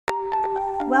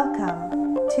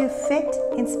Welcome to Fit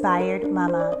Inspired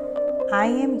Mama. I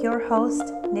am your host,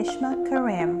 Nishma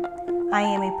Karim. I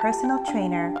am a personal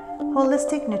trainer,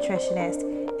 holistic nutritionist,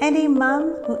 and a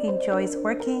mom who enjoys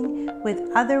working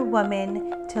with other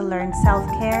women to learn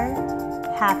self-care,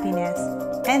 happiness,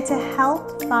 and to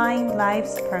help find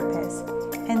life's purpose.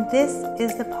 And this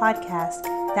is the podcast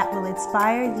that will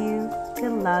inspire you to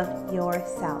love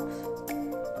yourself.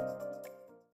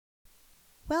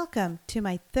 Welcome to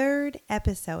my third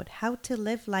episode, How to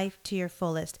Live Life to Your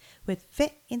Fullest with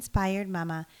Fit Inspired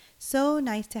Mama. So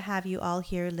nice to have you all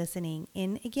here listening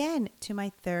in again to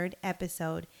my third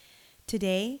episode.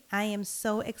 Today, I am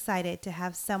so excited to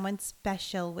have someone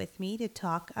special with me to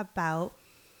talk about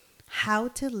how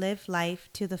to live life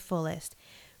to the fullest.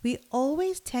 We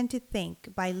always tend to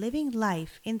think by living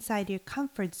life inside your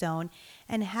comfort zone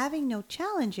and having no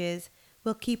challenges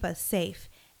will keep us safe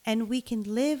and we can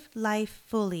live life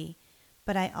fully.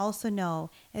 But I also know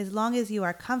as long as you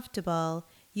are comfortable,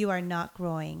 you are not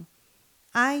growing.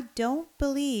 I don't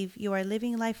believe you are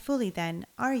living life fully then,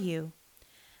 are you?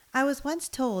 I was once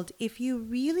told if you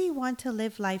really want to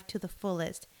live life to the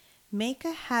fullest, make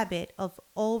a habit of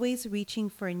always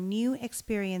reaching for new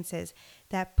experiences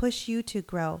that push you to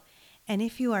grow. And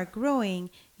if you are growing,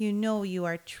 you know you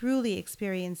are truly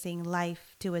experiencing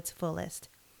life to its fullest.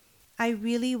 I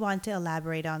really want to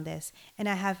elaborate on this, and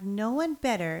I have no one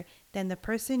better than the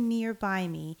person nearby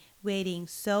me waiting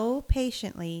so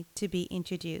patiently to be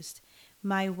introduced.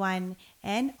 My one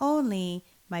and only,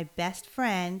 my best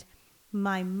friend,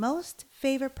 my most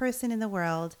favorite person in the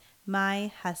world,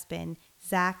 my husband,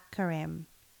 Zach Karim.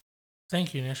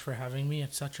 Thank you, Nish, for having me.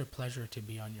 It's such a pleasure to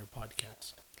be on your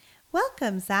podcast.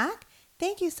 Welcome, Zach.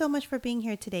 Thank you so much for being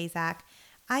here today, Zach.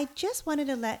 I just wanted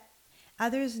to let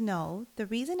others know the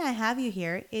reason I have you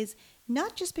here is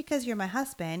not just because you're my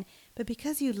husband, but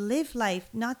because you live life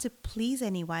not to please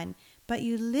anyone, but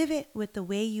you live it with the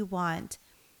way you want.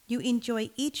 You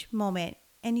enjoy each moment,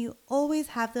 and you always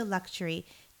have the luxury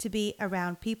to be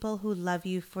around people who love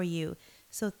you for you.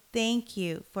 So thank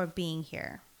you for being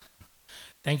here.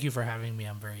 Thank you for having me.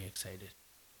 I'm very excited.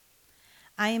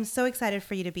 I am so excited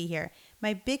for you to be here.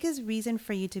 My biggest reason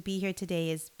for you to be here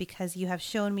today is because you have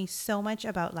shown me so much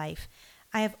about life.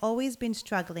 I have always been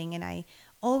struggling and I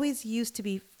always used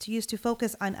to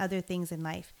focus on other things in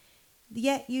life.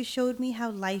 Yet you showed me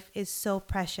how life is so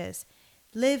precious.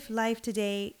 Live life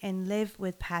today and live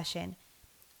with passion.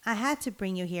 I had to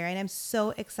bring you here and I'm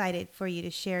so excited for you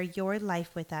to share your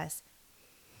life with us.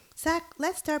 Zach,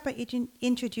 let's start by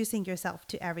introducing yourself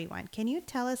to everyone. Can you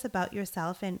tell us about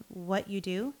yourself and what you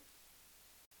do?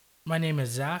 My name is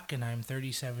Zach and I'm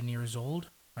 37 years old.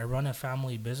 I run a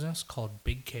family business called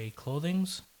Big K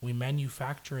Clothings. We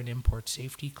manufacture and import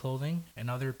safety clothing and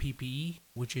other PPE,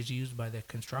 which is used by the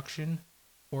construction,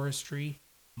 forestry,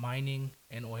 mining,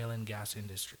 and oil and gas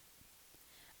industry.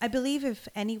 I believe if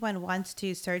anyone wants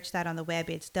to search that on the web,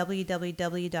 it's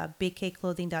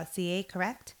www.bigkclothing.ca,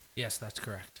 correct? Yes, that's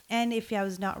correct. And if I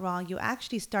was not wrong, you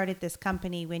actually started this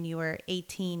company when you were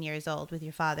 18 years old with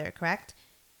your father, correct?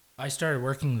 I started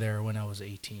working there when I was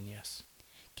 18, yes.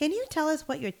 Can you tell us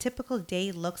what your typical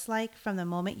day looks like from the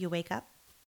moment you wake up?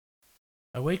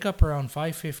 I wake up around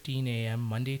 5:15 a.m.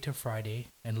 Monday to Friday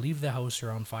and leave the house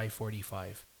around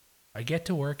 5:45. I get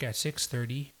to work at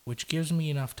 6:30, which gives me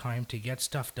enough time to get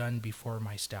stuff done before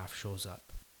my staff shows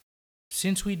up.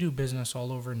 Since we do business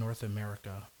all over North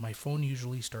America, my phone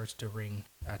usually starts to ring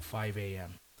at 5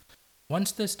 a.m.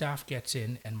 Once the staff gets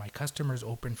in and my customers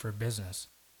open for business,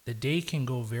 the day can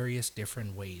go various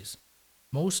different ways.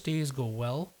 Most days go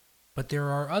well, but there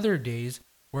are other days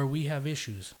where we have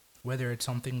issues, whether it's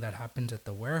something that happens at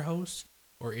the warehouse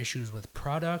or issues with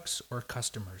products or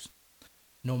customers.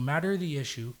 No matter the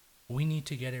issue, we need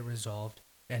to get it resolved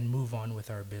and move on with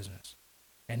our business.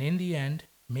 And in the end,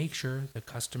 make sure the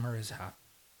customer is happy.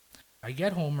 I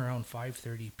get home around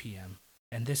 5:30 p.m.,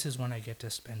 and this is when I get to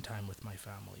spend time with my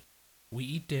family. We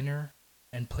eat dinner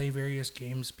and play various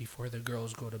games before the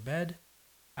girls go to bed.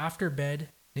 After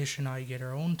bed, Nish and I get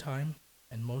our own time,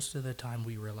 and most of the time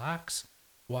we relax,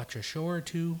 watch a show or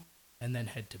two, and then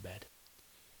head to bed.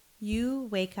 You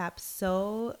wake up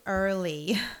so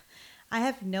early. I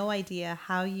have no idea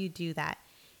how you do that.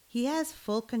 He has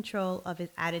full control of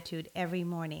his attitude every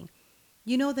morning.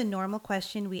 You know the normal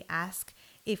question we ask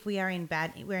if we're in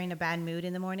a bad mood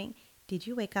in the morning? Did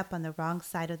you wake up on the wrong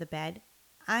side of the bed?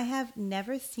 I have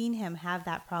never seen him have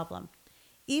that problem.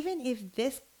 Even if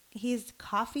his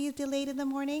coffee is delayed in the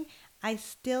morning, I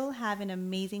still have an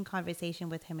amazing conversation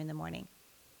with him in the morning.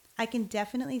 I can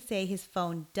definitely say his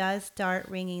phone does start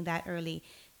ringing that early.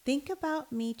 Think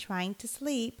about me trying to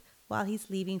sleep while he's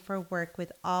leaving for work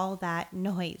with all that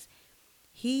noise.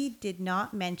 He did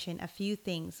not mention a few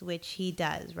things which he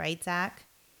does, right, Zach?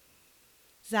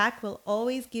 Zach will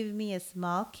always give me a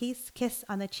small kiss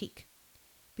on the cheek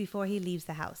before he leaves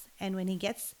the house. And when he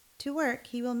gets to work,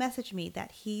 he will message me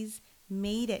that he's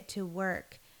made it to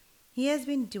work. He has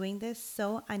been doing this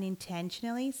so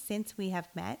unintentionally since we have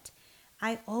met.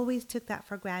 I always took that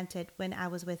for granted when I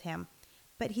was with him,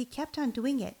 but he kept on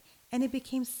doing it, and it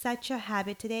became such a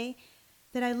habit today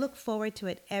that I look forward to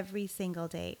it every single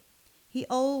day. He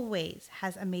always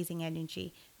has amazing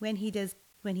energy when he does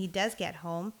get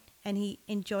home, and he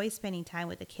enjoys spending time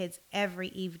with the kids every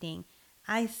evening.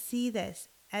 I see this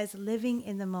as living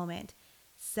in the moment.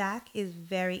 Zach is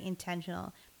very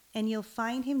intentional, and you'll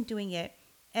find him doing it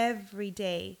every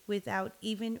day without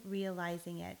even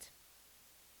realizing it.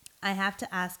 I have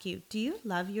to ask you, do you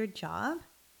love your job?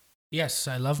 Yes,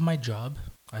 I love my job.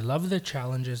 I love the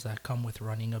challenges that come with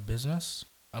running a business.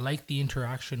 I like the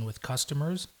interaction with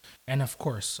customers. And of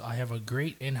course, I have a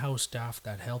great in house staff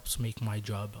that helps make my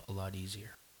job a lot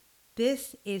easier.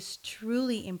 This is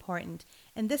truly important,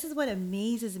 and this is what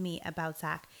amazes me about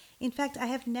Zach. In fact, I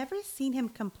have never seen him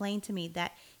complain to me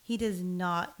that he does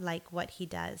not like what he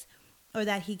does or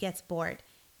that he gets bored.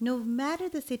 No matter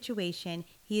the situation,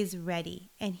 he is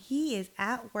ready and he is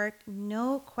at work,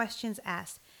 no questions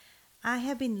asked. I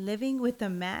have been living with a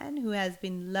man who has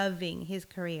been loving his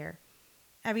career.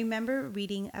 I remember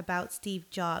reading about Steve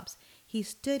Jobs. He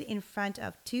stood in front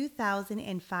of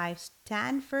 2005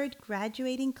 Stanford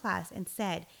graduating class and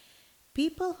said,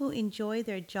 "People who enjoy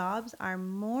their jobs are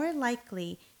more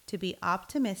likely to be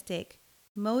optimistic,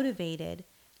 motivated,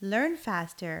 learn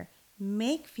faster,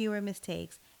 make fewer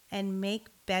mistakes, and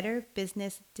make better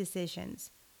business decisions."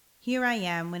 Here I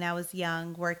am when I was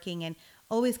young, working and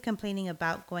always complaining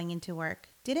about going into work.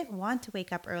 Didn't want to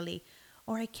wake up early,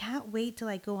 or I can't wait till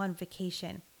I go on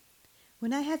vacation.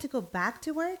 When I had to go back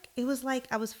to work, it was like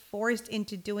I was forced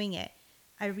into doing it.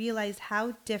 I realized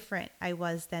how different I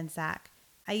was than Zach.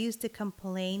 I used to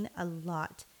complain a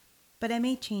lot, but I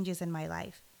made changes in my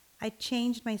life. I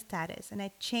changed my status and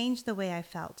I changed the way I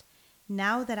felt.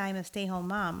 Now that I'm a stay home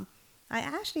mom, I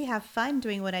actually have fun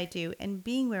doing what I do and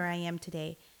being where I am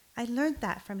today. I learned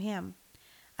that from him.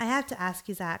 I have to ask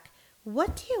you, Zach,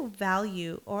 what do you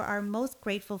value or are most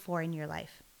grateful for in your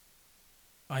life?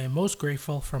 I am most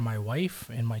grateful for my wife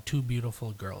and my two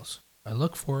beautiful girls. I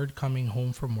look forward coming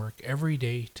home from work every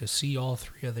day to see all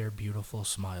three of their beautiful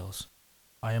smiles.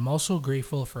 I am also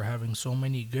grateful for having so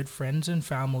many good friends and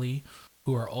family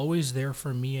who are always there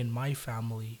for me and my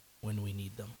family when we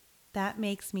need them. That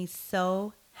makes me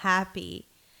so happy.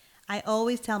 I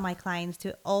always tell my clients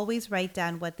to always write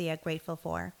down what they are grateful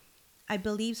for. I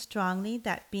believe strongly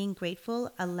that being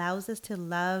grateful allows us to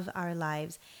love our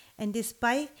lives. And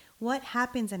despite what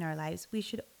happens in our lives, we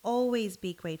should always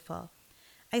be grateful.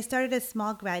 I started a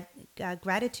small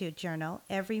gratitude journal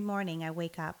every morning I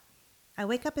wake up. I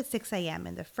wake up at 6 a.m.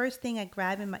 and the first thing I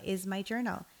grab is my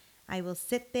journal. I will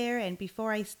sit there and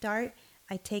before I start,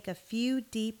 I take a few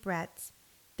deep breaths.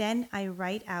 Then I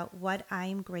write out what I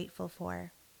am grateful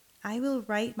for. I will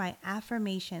write my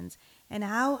affirmations and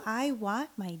how I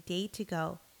want my day to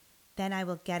go. Then I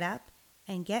will get up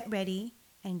and get ready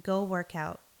and go work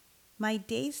out. My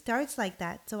day starts like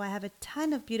that, so I have a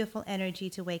ton of beautiful energy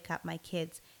to wake up my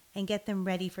kids and get them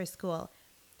ready for school.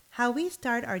 How we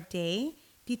start our day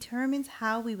determines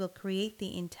how we will create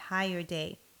the entire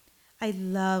day. I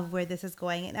love where this is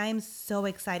going, and I am so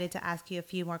excited to ask you a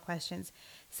few more questions.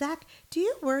 Zach, do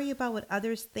you worry about what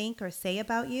others think or say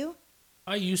about you?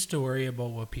 I used to worry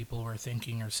about what people were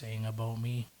thinking or saying about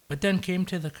me, but then came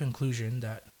to the conclusion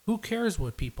that who cares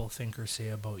what people think or say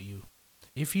about you?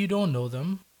 If you don't know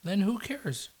them, then who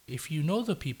cares? If you know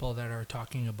the people that are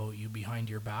talking about you behind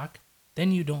your back,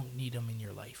 then you don't need them in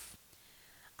your life.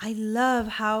 I love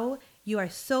how you are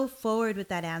so forward with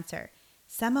that answer.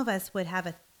 Some of us would have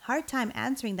a hard time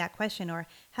answering that question or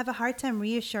have a hard time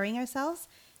reassuring ourselves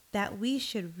that we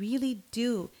should really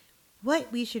do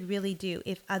what we should really do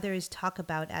if others talk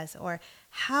about us or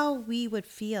how we would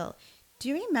feel. Do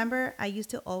you remember I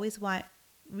used to always want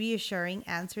reassuring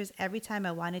answers every time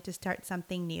I wanted to start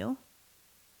something new?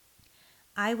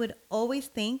 I would always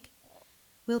think,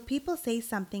 will people say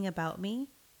something about me?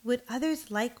 Would others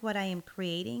like what I am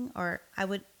creating? Or I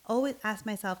would always ask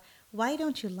myself, why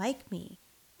don't you like me?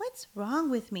 What's wrong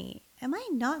with me? Am I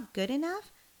not good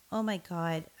enough? Oh my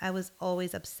God, I was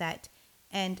always upset.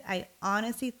 And I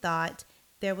honestly thought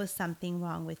there was something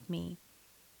wrong with me.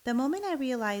 The moment I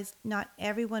realized not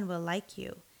everyone will like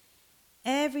you,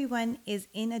 everyone is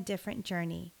in a different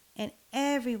journey, and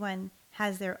everyone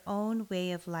has their own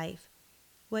way of life.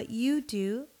 What you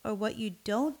do or what you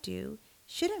don't do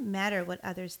shouldn't matter what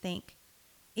others think.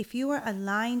 If you are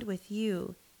aligned with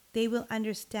you, they will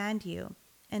understand you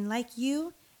and like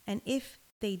you, and if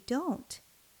they don't,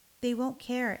 they won't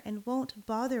care and won't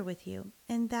bother with you,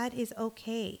 and that is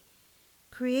okay.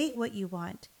 Create what you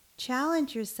want,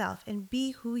 challenge yourself, and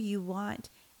be who you want,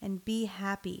 and be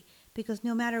happy because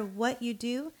no matter what you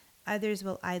do, others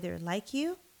will either like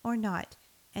you or not,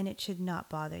 and it should not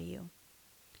bother you.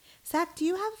 Zach, do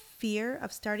you have fear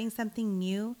of starting something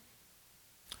new?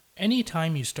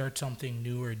 Anytime you start something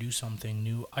new or do something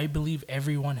new, I believe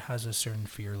everyone has a certain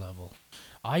fear level.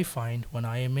 I find when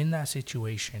I am in that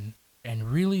situation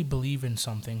and really believe in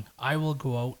something, I will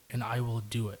go out and I will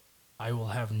do it. I will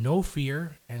have no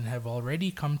fear and have already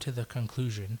come to the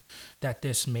conclusion that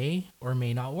this may or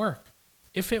may not work.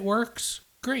 If it works,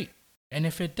 great. And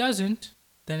if it doesn't,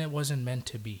 then it wasn't meant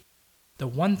to be. The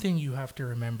one thing you have to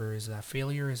remember is that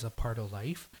failure is a part of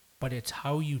life, but it's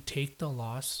how you take the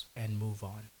loss and move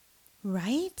on.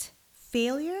 Right?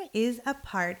 Failure is a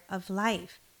part of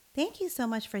life. Thank you so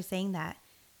much for saying that.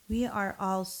 We are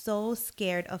all so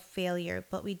scared of failure,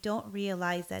 but we don't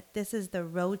realize that this is the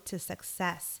road to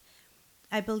success.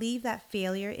 I believe that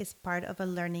failure is part of a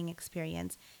learning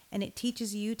experience, and it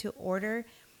teaches you in order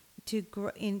to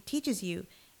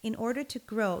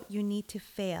grow, you need to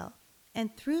fail.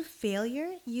 And through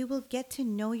failure, you will get to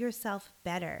know yourself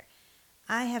better.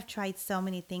 I have tried so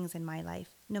many things in my life.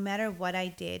 No matter what I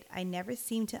did, I never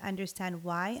seemed to understand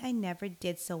why I never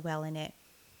did so well in it.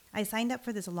 I signed up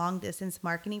for this long distance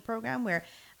marketing program where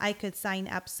I could sign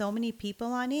up so many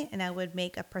people on it and I would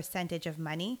make a percentage of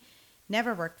money.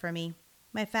 Never worked for me.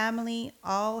 My family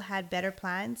all had better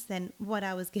plans than what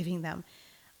I was giving them.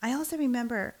 I also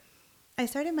remember I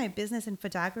started my business in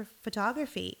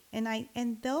photography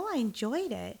and though I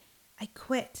enjoyed it, I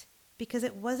quit because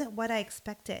it wasn't what I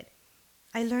expected.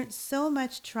 I learned so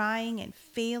much trying and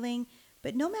failing,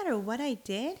 but no matter what I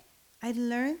did, I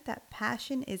learned that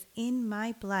passion is in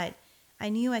my blood. I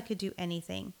knew I could do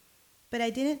anything, but I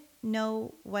didn't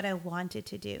know what I wanted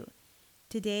to do.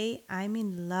 Today, I'm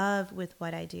in love with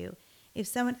what I do. If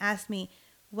someone asked me,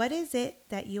 what is it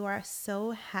that you are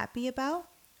so happy about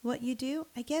what you do?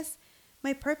 I guess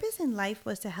my purpose in life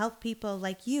was to help people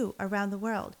like you around the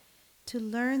world to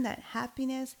learn that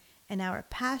happiness and our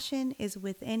passion is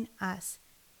within us,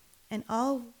 and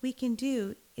all we can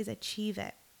do is achieve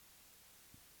it.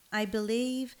 I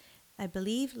believe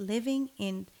living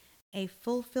in a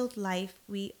fulfilled life,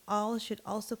 we all should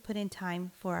also put in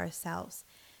time for ourselves.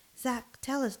 Zach,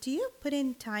 tell us, do you put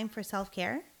in time for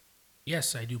self-care?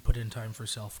 Yes, I do put in time for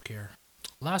self-care.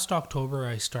 Last October,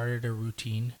 I started a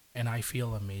routine and I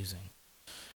feel amazing.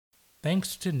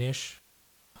 Thanks to Nish,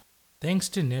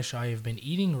 I have been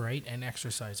eating right and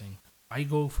exercising. I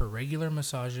go for regular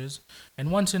massages,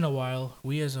 and once in a while,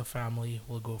 we as a family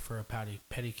will go for a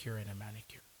pedicure and a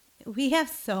manicure. We have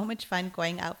so much fun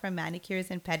going out for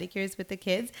manicures and pedicures with the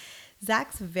kids.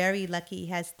 Zach's very lucky. He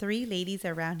has 3 ladies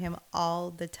around him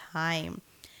all the time.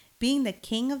 Being the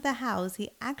king of the house, he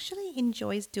actually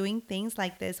enjoys doing things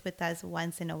like this with us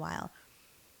once in a while.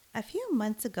 A few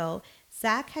months ago,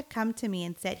 Zach had come to me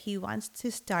and said he wants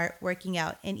to start working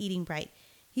out and eating right.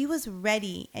 He was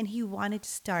ready and he wanted to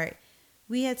start.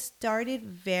 We had started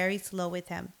very slow with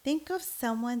him. Think of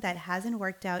someone that hasn't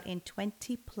worked out in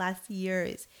 20 plus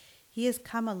years. He has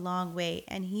come a long way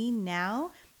and he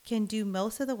now can do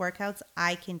most of the workouts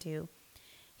I can do.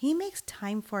 He makes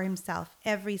time for himself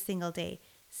every single day.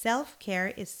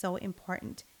 Self-care is so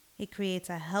important. It creates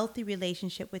a healthy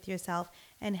relationship with yourself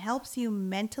and helps you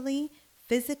mentally,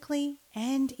 physically,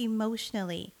 and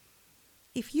emotionally.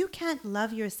 If you can't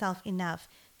love yourself enough,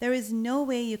 there is no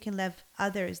way you can love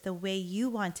others the way you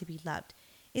want to be loved.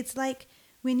 It's like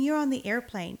when you're on the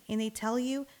airplane and they tell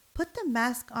you, put the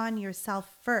mask on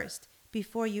yourself first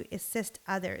before you assist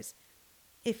others.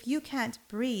 If you can't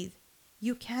breathe,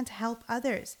 you can't help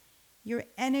others. Your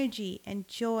energy and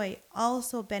joy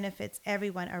also benefits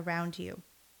everyone around you.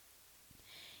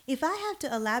 If I have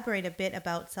to elaborate a bit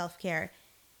about self-care,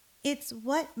 it's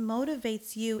what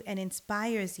motivates you and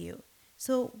inspires you.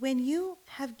 So when you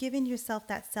have given yourself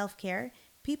that self-care,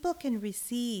 people can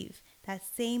receive that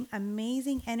same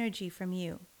amazing energy from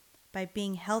you. By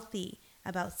being healthy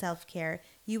about self-care,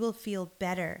 you will feel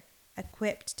better,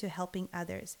 equipped to helping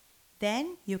others.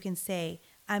 Then you can say,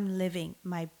 I'm living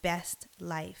my best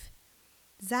life.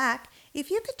 Zach, if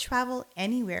you could travel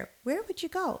anywhere, where would you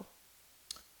go?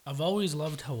 I've always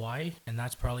loved Hawaii, and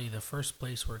that's probably the first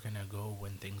place we're going to go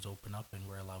when things open up and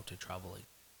we're allowed to travel.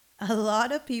 A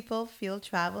lot of people feel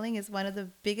traveling is one of the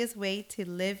biggest ways to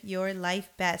live your life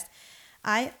best.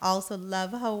 I also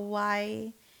love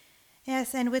Hawaii.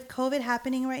 Yes, and with COVID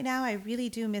happening right now, I really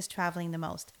do miss traveling the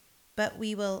most. But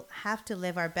we will have to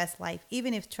live our best life,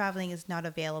 even if traveling is not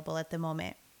available at the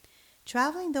moment.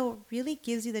 Traveling, though, really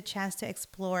gives you the chance to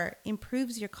explore,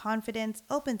 improves your confidence,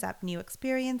 opens up new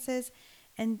experiences,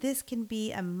 and this can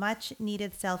be a much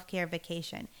needed self care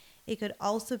vacation. It could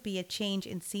also be a change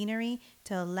in scenery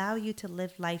to allow you to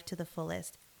live life to the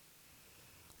fullest.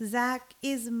 Zach,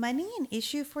 is money an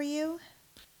issue for you?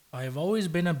 I've always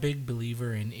been a big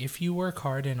believer in if you work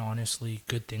hard and honestly,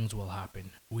 good things will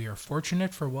happen. We are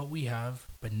fortunate for what we have,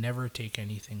 but never take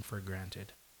anything for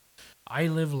granted. I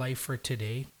live life for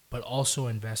today, but also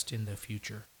invest in the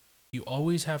future. You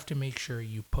always have to make sure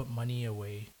you put money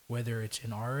away, whether it's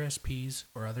in RSPs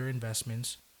or other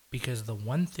investments, because the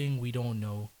one thing we don't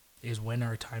know is when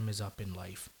our time is up in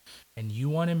life. And you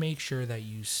want to make sure that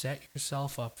you set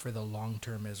yourself up for the long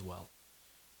term as well.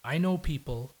 I know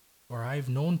people, or I've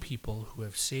known people who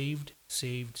have saved,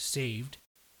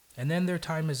 and then their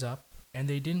time is up and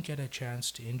they didn't get a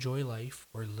chance to enjoy life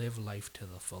or live life to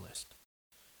the fullest.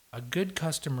 A good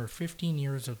customer 15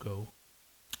 years ago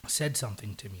said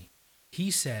something to me.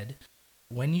 He said,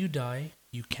 when you die,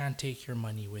 you can't take your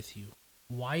money with you.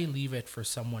 Why leave it for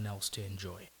someone else to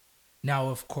enjoy? Now,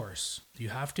 of course, you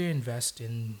have to invest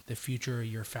in the future of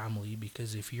your family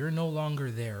because if you're no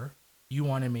longer there, you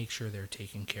want to make sure they're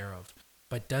taken care of.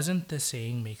 But doesn't the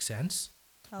saying make sense?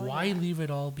 Oh, Why yeah. leave it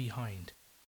all behind?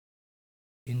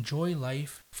 Enjoy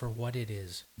life for what it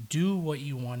is. Do what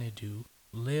you want to do.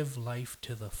 Live life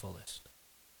to the fullest.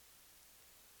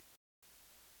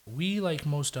 We, like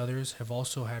most others, have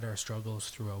also had our struggles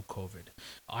throughout COVID.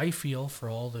 I feel for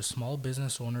all the small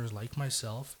business owners like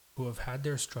myself who have had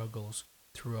their struggles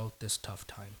throughout this tough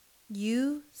time.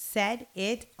 You said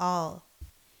it all.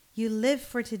 You live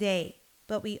for today,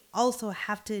 but we also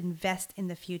have to invest in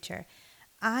the future.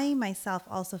 I myself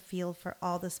also feel for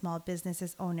all the small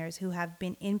businesses owners who have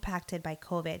been impacted by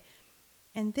COVID.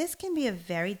 And this can be a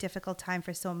very difficult time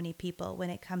for so many people when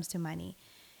it comes to money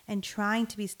and trying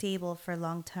to be stable for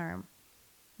long term.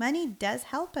 Money does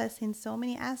help us in so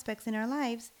many aspects in our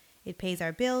lives. It pays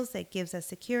our bills, it gives us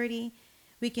security.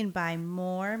 We can buy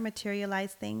more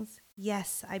materialized things.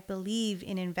 Yes, I believe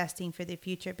in investing for the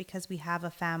future because we have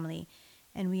a family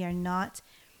and we are not.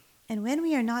 And when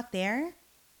we are not there,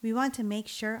 we want to make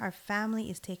sure our family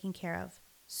is taken care of.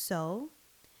 So,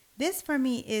 this for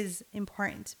me is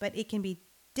important, but it can be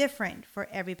different for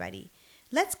everybody.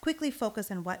 Let's quickly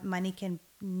focus on what money can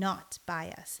not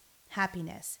buy us: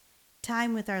 happiness,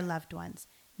 time with our loved ones.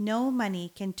 No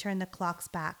money can turn the clocks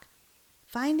back.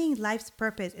 Finding life's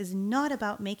purpose is not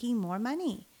about making more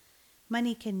money.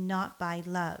 Money cannot buy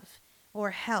love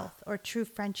or health or true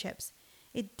friendships.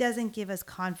 It doesn't give us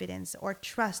confidence or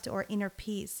trust or inner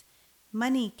peace.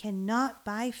 Money cannot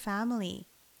buy family.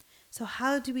 So,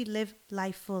 how do we live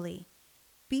life fully?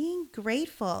 Being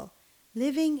grateful,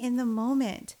 living in the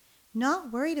moment,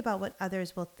 not worried about what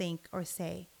others will think or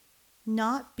say,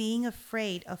 not being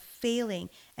afraid of failing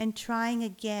and trying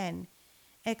again,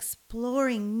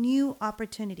 exploring new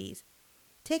opportunities,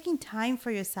 taking time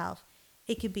for yourself.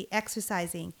 It could be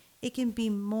exercising, it can be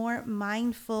more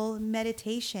mindful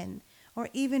meditation, or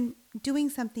even doing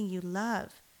something you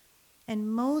love.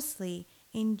 And mostly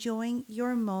enjoying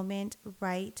your moment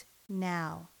right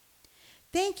now.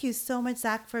 Thank you so much,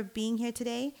 Zach, for being here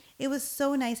today. It was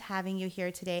so nice having you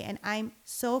here today, and I'm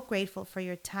so grateful for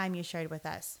your time you shared with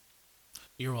us.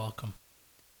 You're welcome.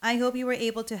 I hope you were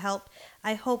able to help.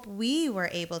 I hope we were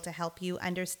able to help you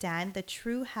understand the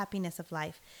true happiness of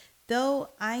life. Though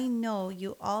I know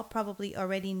you all probably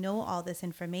already know all this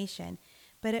information,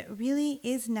 but it really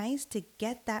is nice to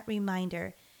get that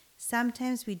reminder.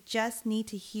 Sometimes we just need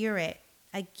to hear it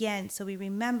again so we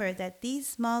remember that these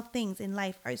small things in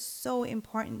life are so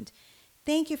important.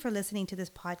 Thank you for listening to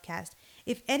this podcast.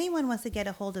 If anyone wants to get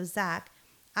a hold of Zach,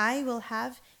 I will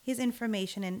have his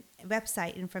information and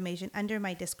website information under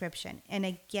my description. And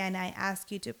again, I ask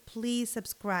you to please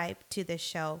subscribe to this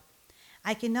show.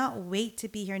 I cannot wait to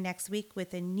be here next week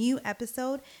with a new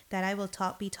episode that I will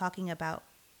be talking about.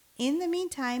 In the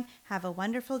meantime, have a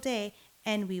wonderful day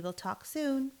and we will talk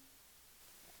soon.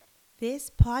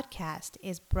 This podcast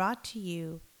is brought to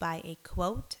you by a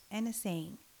quote and a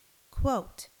saying.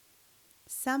 Quote,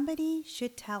 somebody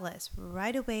should tell us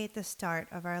right away at the start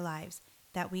of our lives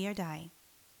that we are dying.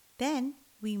 Then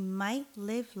we might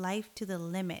live life to the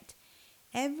limit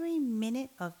every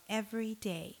minute of every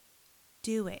day.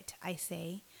 Do it, I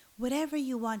say. Whatever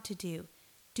you want to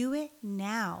do it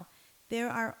now. There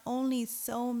are only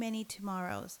so many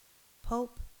tomorrows.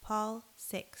 Pope Paul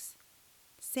VI.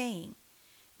 Saying,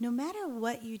 no matter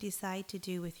what you decide to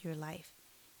do with your life,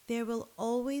 there will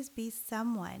always be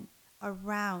someone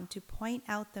around to point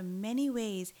out the many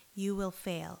ways you will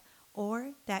fail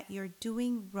or that you're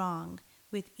doing wrong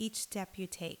with each step you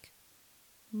take.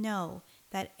 Know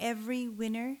that every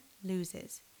winner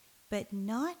loses, but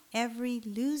not every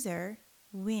loser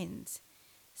wins.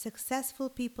 Successful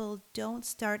people don't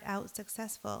start out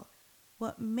successful.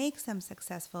 What makes them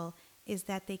successful is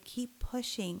that they keep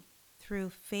pushing through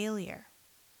failure.